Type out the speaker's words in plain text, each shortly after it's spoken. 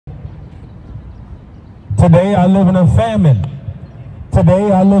Today I live in a famine.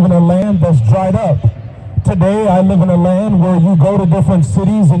 Today I live in a land that's dried up. Today I live in a land where you go to different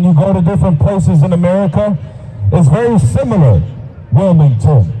cities and you go to different places in America. It's very similar,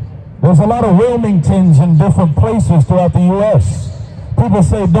 Wilmington. There's a lot of Wilmingtons in different places throughout the U.S. People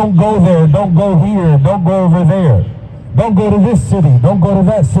say, don't go there, don't go here, don't go over there. Don't go to this city, don't go to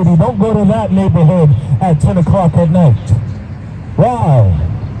that city, don't go to that neighborhood at 10 o'clock at night. Why?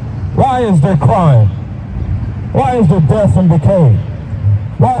 Why is there crime? Why is there death and decay?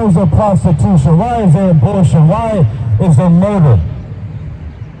 Why is there prostitution? Why is there abortion? Why is there murder?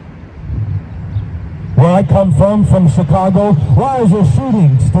 Where I come from Chicago, why is there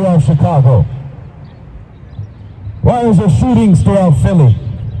shootings throughout Chicago? Why is there shootings throughout Philly?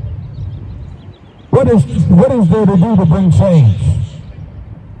 What is there to do to bring change?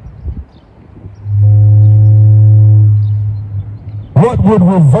 What would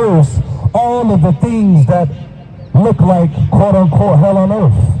reverse all of the things that look like quote-unquote hell on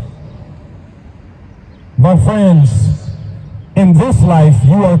earth? My friends, in this life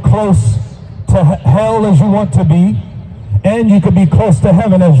you are close to hell as you want to be, and you could be close to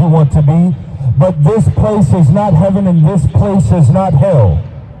heaven as you want to be, but this place is not heaven and this place is not hell.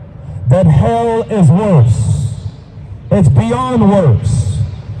 That hell is worse. It's beyond worse.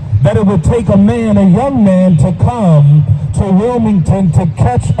 That it would take a young man to come to Wilmington, to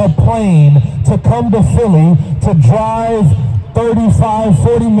catch a plane, to come to Philly, to drive 35,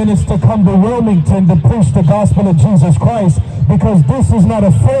 40 minutes to come to Wilmington to preach the gospel of Jesus Christ, because this is not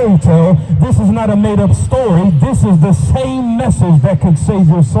a fairy tale, this is not a made-up story, this is the same message that could save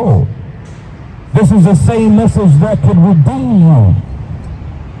your soul. This is the same message that could redeem you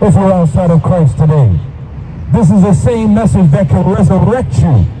if you're outside of Christ today. This is the same message that can resurrect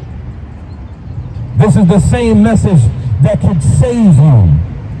you. This is the same message that could save you.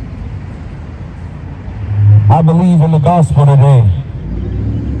 I believe in the gospel today.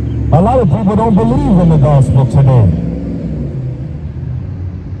 A lot of people don't believe in the gospel today.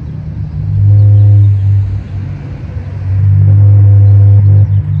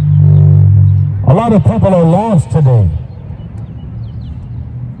 A lot of people are lost today.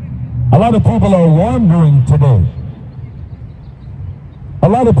 A lot of people are wandering today. A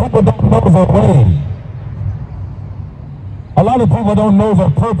lot of people don't know their way. A lot of people don't know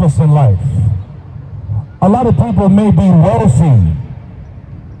their purpose in life. A lot of people may be wealthy.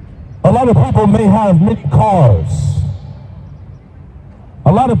 A lot of people may have many cars.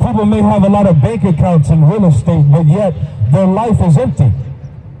 A lot of people may have a lot of bank accounts in real estate, but yet their life is empty.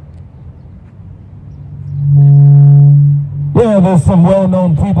 Yeah, there's some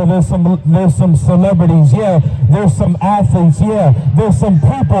well-known people, there's some celebrities, yeah, there's some athletes, yeah, there's some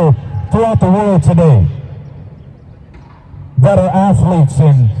people throughout the world today that are athletes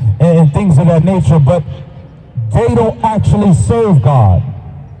and things of that nature, but they don't actually serve God.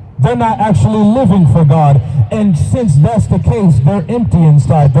 They're not actually living for God. And since that's the case, they're empty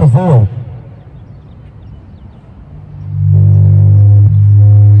inside, they're void.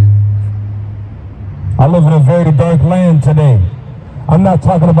 I live in a very dark land today. I'm not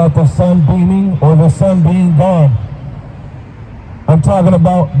talking about the sun beaming or the sun being gone. I'm talking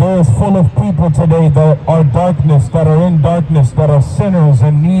about there is full of people today that are darkness, that are in darkness, that are sinners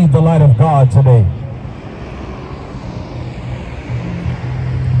and need the light of God today.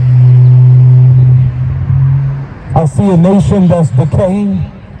 I see a nation that's decaying.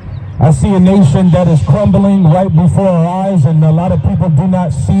 I see a nation that is crumbling right before our eyes, and a lot of people do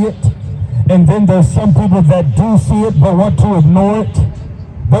not see it. And then there's some people that do see it but want to ignore it.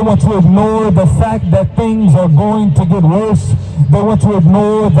 They want to ignore the fact that things are going to get worse. They want to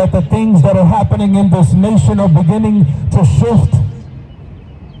ignore that the things that are happening in this nation are beginning to shift.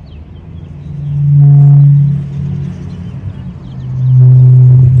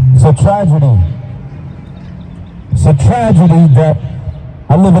 It's a tragedy. It's a tragedy that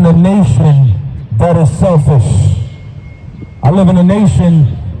I live in a nation that is selfish. I live in a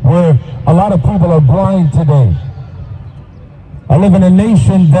nation where a lot of people are blind today. I live in a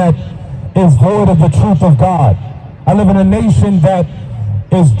nation that is void of the truth of God. I live in a nation that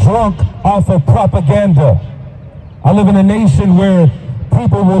is drunk off of propaganda. I live in a nation where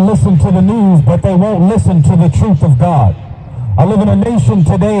people will listen to the news, but they won't listen to the truth of God. I live in a nation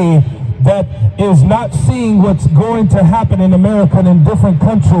today that is not seeing what's going to happen in America and in different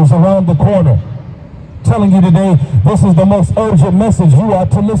countries around the corner. Telling you today, this is the most urgent message you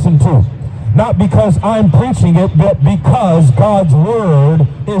ought to listen to. Not because I'm preaching it, but because God's word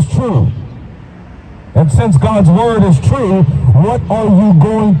is true. And since God's word is true, what are you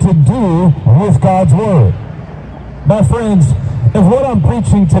going to do with God's word? My friends, If what I'm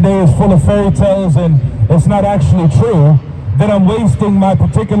preaching today is full of fairy tales and it's not actually true, then I'm wasting my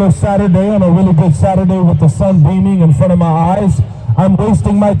particular Saturday on a really good Saturday with the sun beaming in front of my eyes. I'm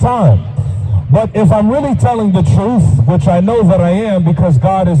wasting my time. But if I'm really telling the truth, which I know that I am because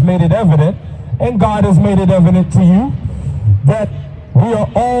God has made it evident, and God has made it evident to you, that we are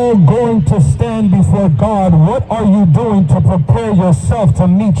all going to stand before God. What are you doing to prepare yourself to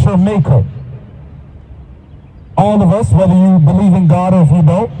meet your Maker? All of us, whether you believe in God or if you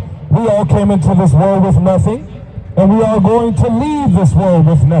don't, we all came into this world with nothing, and we are going to leave this world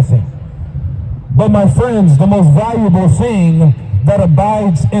with nothing. But my friends, the most valuable thing that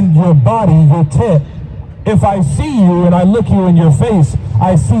abides in your body, your tent, if I see you and I look you in your face,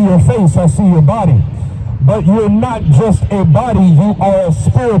 I see your face, I see your body. But you're not just a body, you are a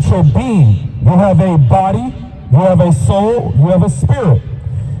spiritual being. You have a body, you have a soul, you have a spirit.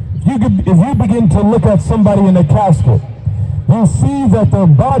 If you begin to look at somebody in a casket, you see that their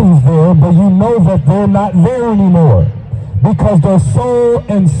body's there, but you know that they're not there anymore because their soul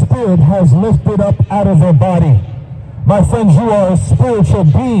and spirit has lifted up out of their body. My friends, you are a spiritual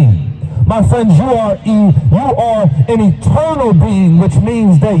being. My friends, you are an eternal being, which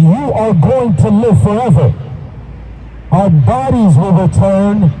means that you are going to live forever. Our bodies will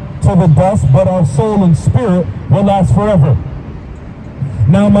return to the dust, but our soul and spirit will last forever.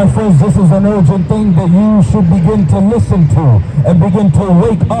 Now, my friends, this is an urgent thing that you should begin to listen to and begin to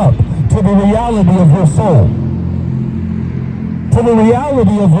wake up to the reality of your soul. To the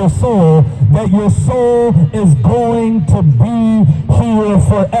reality of your soul, that your soul is going to be here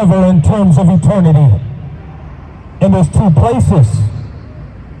forever in terms of eternity. And there's two places.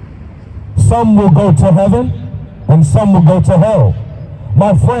 Some will go to heaven and some will go to hell.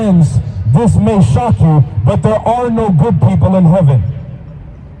 My friends, this may shock you, but there are no good people in heaven.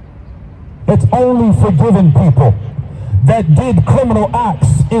 It's only forgiven people that did criminal acts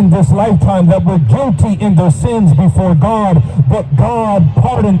in this lifetime, that were guilty in their sins before God, but God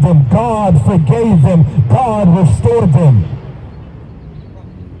pardoned them, God forgave them, God restored them.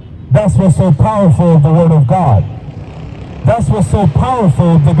 That's what's so powerful of the Word of God. That's what's so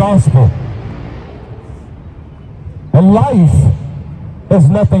powerful of the gospel. And life is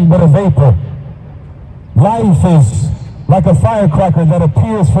nothing but a vapor. Life is like a firecracker that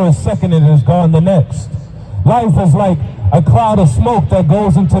appears for a second and is gone the next. Life is like a cloud of smoke that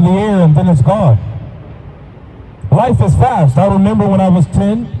goes into the air and then it's gone. Life is fast. I remember when I was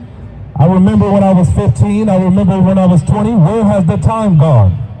 10. I remember when I was 15. I remember when I was 20. Where has the time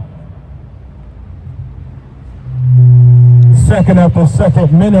gone? Second after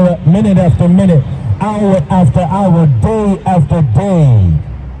second, minute after minute, hour after hour, day after day,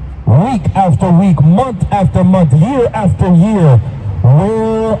 week after week, month after month, year after year.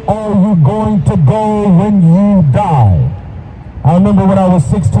 Where are you going to go when you die? I remember when I was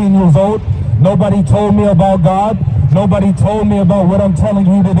 16 years old, nobody told me about God. Nobody told me about what I'm telling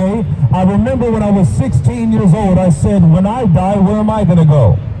you today. I remember when I was 16 years old, I said, when I die, where am I going to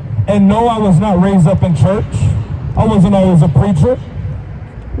go? And no, I was not raised up in church. I wasn't always a preacher.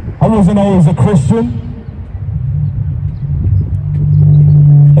 I wasn't always a Christian.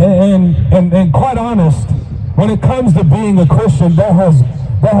 And quite honest, when it comes to being a Christian, that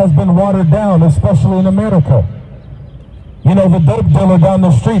has been watered down, especially in America. You know, the dope dealer down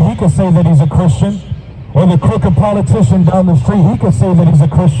the street, he could say that he's a Christian. Or the crooked politician down the street, he could say that he's a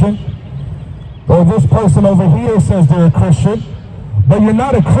Christian. Or this person over here says they're a Christian. But you're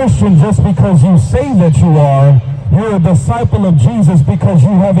not a Christian just because you say that you are. You're a disciple of Jesus because you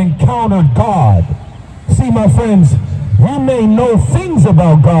have encountered God. See, my friends, you may know things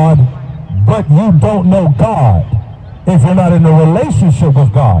about God, but you don't know God if you're not in a relationship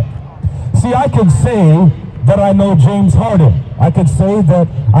with God. See, I could say that I know James Harden. I could say that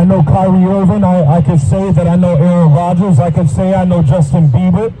I know Kyrie Irving. I could say that I know Aaron Rodgers. I could say I know Justin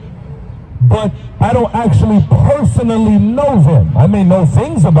Bieber. But I don't actually personally know them. I may know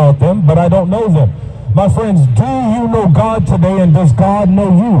things about them, but I don't know them. My friends, do you know God today, and does God know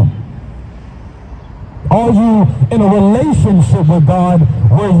you? Are you in a relationship with God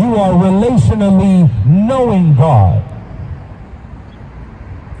where you are relationally knowing God?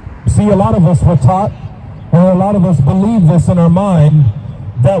 See, a lot of us were taught, and a lot of us believe this in our mind,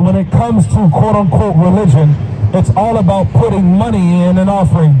 that when it comes to quote-unquote religion, it's all about putting money in an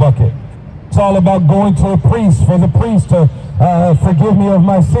offering bucket. It's all about going to a priest for the priest to forgive me of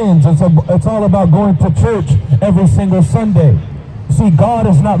my sins. It's all about going to church every single Sunday. See, God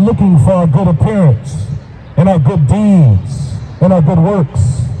is not looking for our good appearance and our good deeds and our good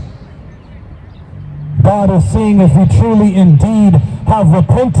works. God is seeing if we truly indeed have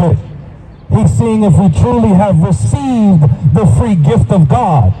repented. He's seeing if we truly have received the free gift of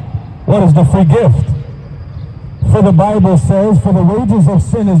God. What is the free gift? For the Bible says, for the wages of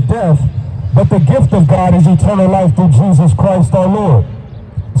sin is death, but the gift of God is eternal life through Jesus Christ our Lord.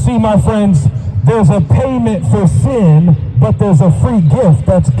 See, my friends, there's a payment for sin, but there's a free gift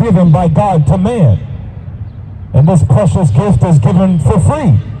that's given by God to man. And this precious gift is given for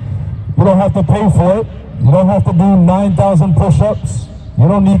free. You don't have to pay for it. You don't have to do 9,000 push-ups. You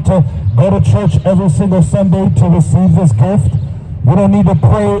don't need to go to church every single Sunday to receive this gift. You don't need to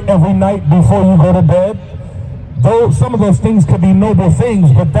pray every night before you go to bed. Though some of those things could be noble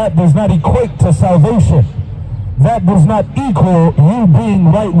things, but that does not equate to salvation. That does not equal you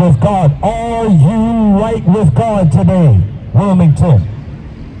being right with God. Are you right with God today, Wilmington?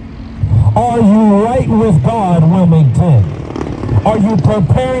 Are you right with God, Wilmington? Are you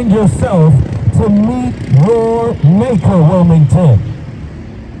preparing yourself to meet your Maker, Wilmington?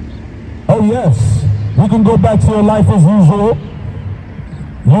 Oh yes, you can go back to your life as usual.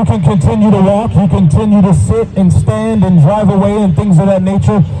 You can continue to walk, you continue to sit and stand and drive away and things of that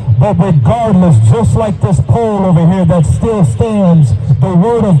nature. But regardless, just like this pole over here that still stands, the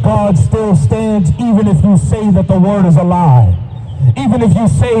Word of God still stands, even if you say that the Word is a lie. Even if you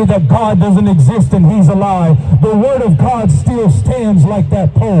say that God doesn't exist and He's a lie, the Word of God still stands like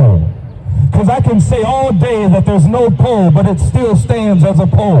that pole. Because I can say all day that there's no pole, but it still stands as a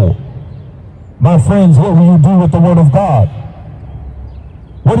pole. My friends, what will you do with the Word of God?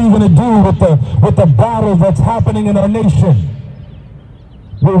 What are you going to do with the battle that's happening in our nation?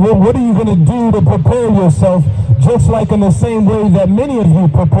 What are you going to do to prepare yourself, just like in the same way that many of you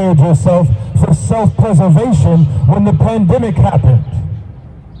prepared yourself for self-preservation when the pandemic happened?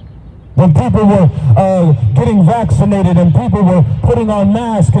 When people were getting vaccinated and people were putting on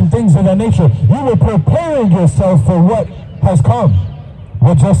masks and things of that nature, you were preparing yourself for what has come.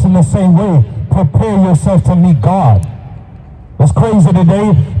 Well, just in the same way, prepare yourself to meet God. It's crazy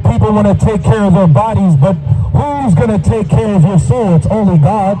today. People want to take care of their bodies, but who's going to take care of your soul? It's only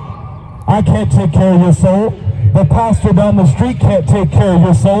God. I can't take care of your soul. The pastor down the street can't take care of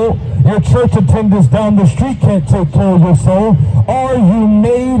your soul. Your church attendants down the street can't take care of your soul. Are you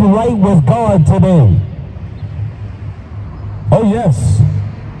made right with God today? Oh yes.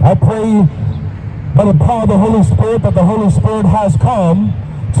 I pray by the power of the Holy Spirit that the Holy Spirit has come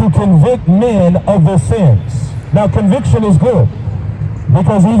to convict men of their sins. Now, conviction is good,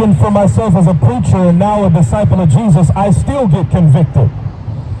 because even for myself as a preacher and now a disciple of Jesus, I still get convicted.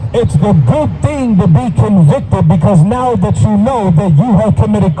 It's the good thing to be convicted, because now that you know that you have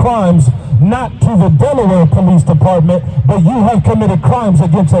committed crimes, not to the Delaware Police Department, but you have committed crimes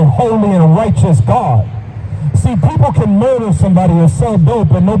against a holy and righteous God. See, people can murder somebody or sell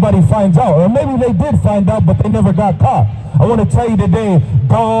dope and nobody finds out. Or maybe they did find out, but they never got caught. I want to tell you today,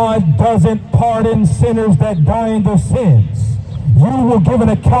 God doesn't pardon sinners that die in their sins. You will give an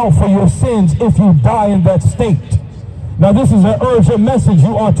account for your sins if you die in that state. Now, this is an urgent message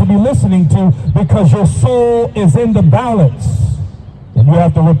you ought to be listening to, because your soul is in the balance and you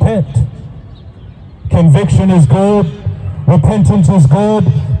have to repent. Conviction is good. Repentance is good,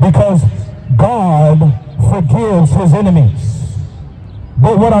 because God forgives His enemies.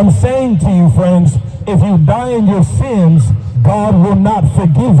 But what I'm saying to you, friends, if you die in your sins, God will not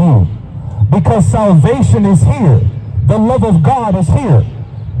forgive you, because salvation is here. The love of God is here.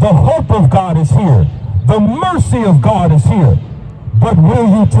 The hope of God is here. The mercy of God is here. But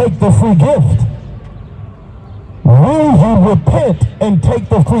will you take the free gift? Will you repent and take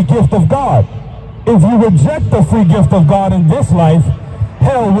the free gift of God? If you reject the free gift of God in this life,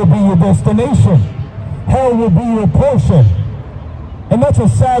 hell will be your destination. Hell will be your portion. And that's a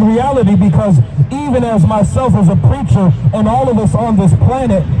sad reality, because even as myself as a preacher and all of us on this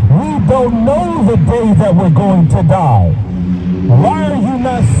planet, we don't know the day that we're going to die. Why are you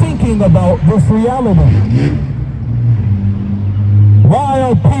not thinking about this reality? Why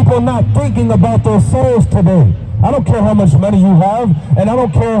are people not thinking about their souls today? I don't care how much money you have, and I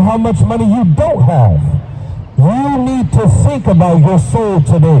don't care how much money you don't have. You need to think about your soul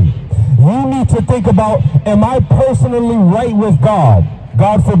today. You need to think about, am I personally right with God?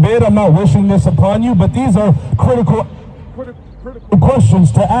 God forbid, I'm not wishing this upon you, but these are critical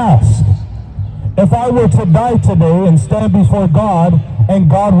questions to ask. If I were to die today and stand before God, and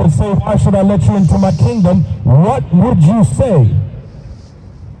God would say, why should I let you into my kingdom? What would you say?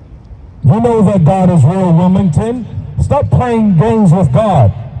 You know that God is real, Wilmington. Stop playing games with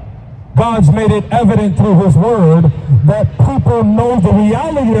God. God's made it evident through His Word that people know the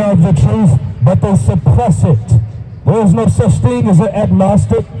reality of the truth, but they suppress it. There is no such thing as an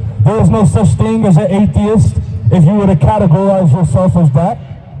agnostic. There is no such thing as an atheist, if you were to categorize yourself as that.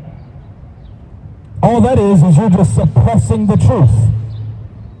 All that is you're just suppressing the truth.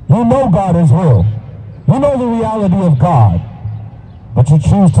 You know God is real. You know the reality of God, but you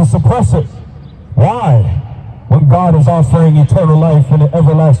choose to suppress it. Why? When God is offering eternal life and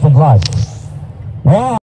everlasting life. Why?